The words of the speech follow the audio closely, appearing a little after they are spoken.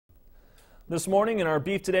This morning in our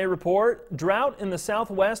Beef Today report, drought in the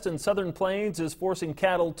southwest and southern plains is forcing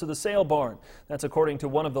cattle to the sale barn. That's according to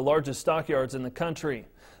one of the largest stockyards in the country.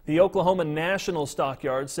 The Oklahoma National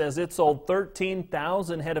Stockyard says it sold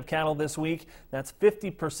 13,000 head of cattle this week. That's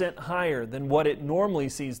 50% higher than what it normally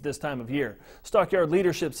sees this time of year. Stockyard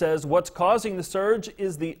leadership says what's causing the surge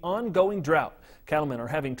is the ongoing drought. Cattlemen are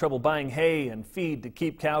having trouble buying hay and feed to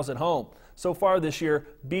keep cows at home. So far this year,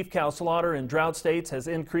 beef cow slaughter in drought states has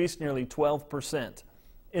increased nearly 12%.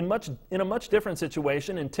 In a much different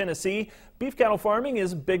situation in Tennessee, beef cattle farming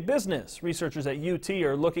is big business. Researchers at UT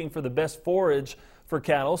are looking for the best forage for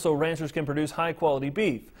cattle so ranchers can produce high-quality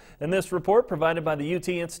beef. In this report provided by the UT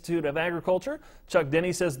Institute of Agriculture, Chuck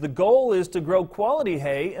Denny says the goal is to grow quality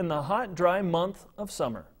hay in the hot, dry month of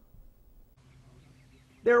summer.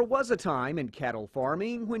 There was a time in cattle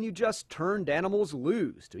farming when you just turned animals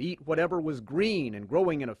loose to eat whatever was green and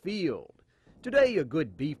growing in a field. Today, a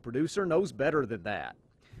good beef producer knows better than that.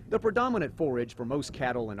 The predominant forage for most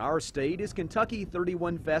cattle in our state is Kentucky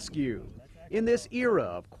 31 fescue. In this era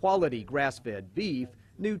of quality grass-fed beef,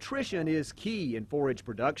 nutrition is key in forage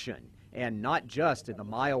production, and not just in the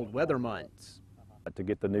mild weather months. To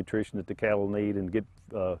get the nutrition that the cattle need and get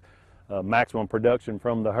maximum production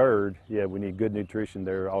from the herd, we need good nutrition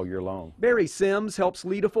there all year long. Barry Sims helps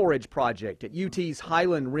lead a forage project at UT's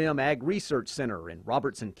Highland Rim Ag Research Center in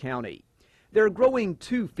Robertson County. They're growing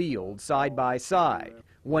two fields side by side,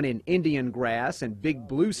 one in Indian grass and big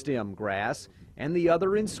bluestem grass, and the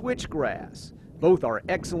other in switchgrass. Both are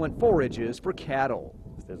excellent forages for cattle.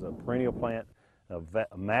 There's a perennial plant, a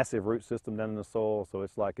massive root system down in the soil, so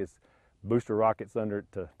it's like it's booster rockets under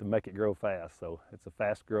it to make it grow fast. So it's a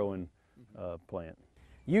fast-growing plant.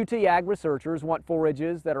 UT Ag researchers want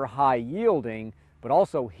forages that are high-yielding, but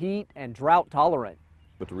also heat and drought-tolerant.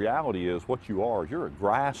 But the reality is what you are is you're a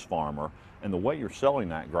grass farmer, and the way you're selling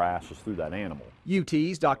that grass is through that animal.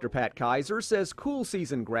 UT's Dr. Pat Kaiser says cool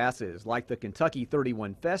season grasses like the Kentucky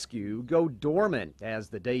 31 fescue go dormant as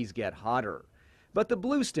the days get hotter. But the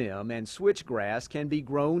bluestem and switchgrass can be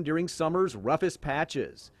grown during summer's roughest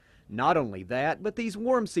patches. Not only that, but these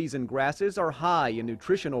warm season grasses are high in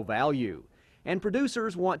nutritional value, and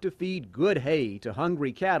producers want to feed good hay to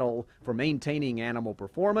hungry cattle for maintaining animal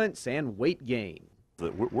performance and weight gain.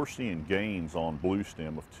 We're seeing gains on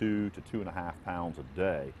bluestem of 2 to 2.5 pounds a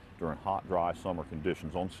day during hot, dry summer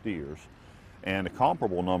conditions on steers, and a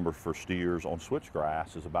comparable number for steers on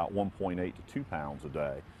switchgrass is about 1.8 to 2 pounds a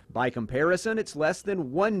day. By comparison, it's less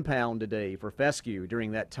than 1 pound a day for fescue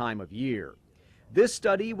during that time of year. This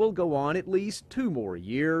study will go on at least 2 more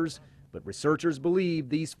years, but researchers believe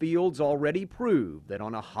these fields already prove that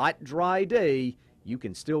on a hot, dry day, you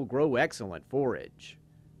can still grow excellent forage.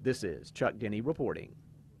 This is Chuck Denny reporting.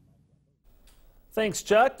 Thanks,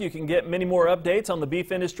 Chuck. You can get many more updates on the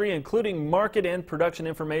beef industry, including market and production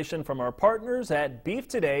information from our partners at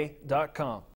beeftoday.com.